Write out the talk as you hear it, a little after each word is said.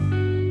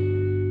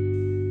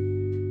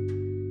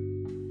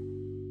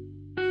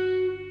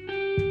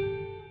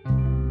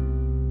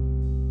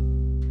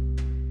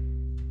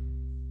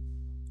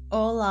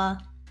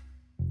Hola.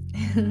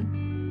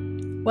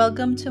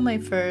 Welcome to my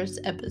first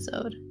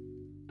episode.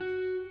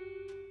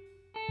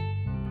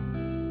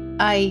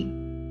 I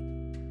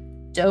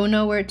don't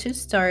know where to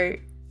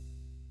start,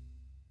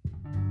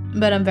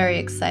 but I'm very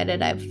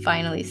excited I've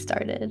finally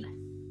started.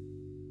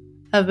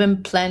 I've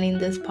been planning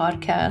this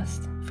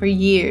podcast for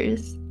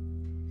years,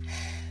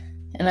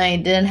 and I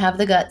didn't have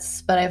the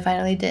guts, but I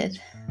finally did.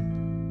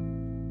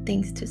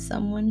 Thanks to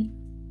someone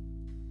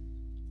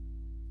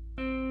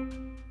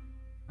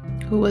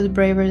who was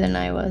braver than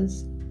I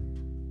was.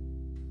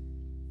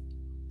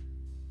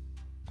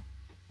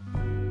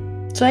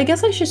 So I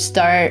guess I should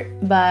start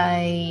by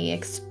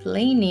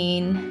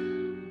explaining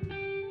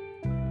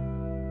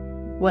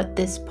what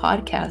this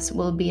podcast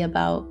will be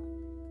about.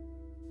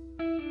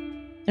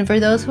 And for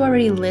those who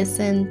already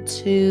listened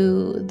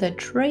to the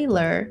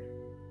trailer,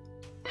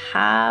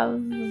 have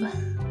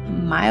a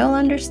mild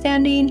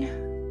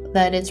understanding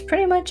that it's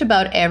pretty much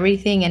about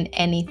everything and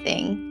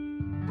anything.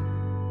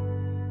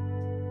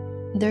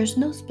 There's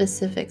no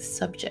specific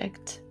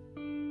subject.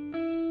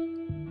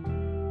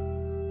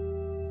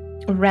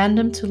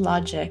 Random to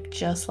logic,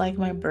 just like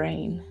my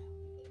brain.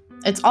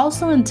 It's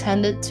also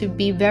intended to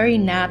be very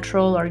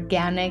natural,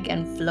 organic,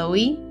 and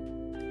flowy.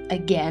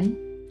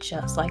 Again,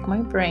 just like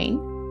my brain.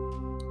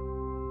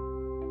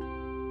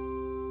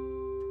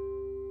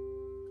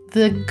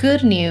 The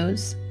good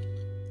news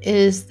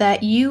is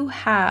that you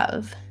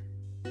have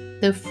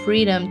the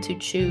freedom to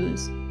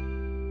choose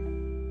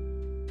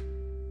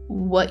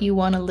what you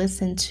want to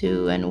listen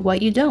to and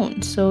what you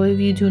don't. So if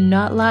you do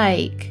not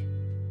like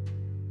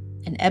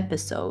an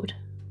episode,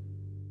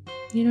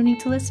 you don't need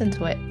to listen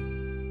to it.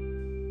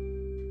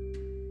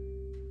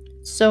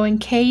 So in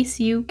case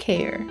you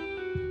care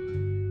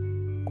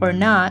or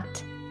not,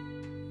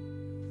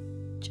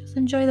 just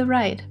enjoy the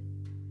ride.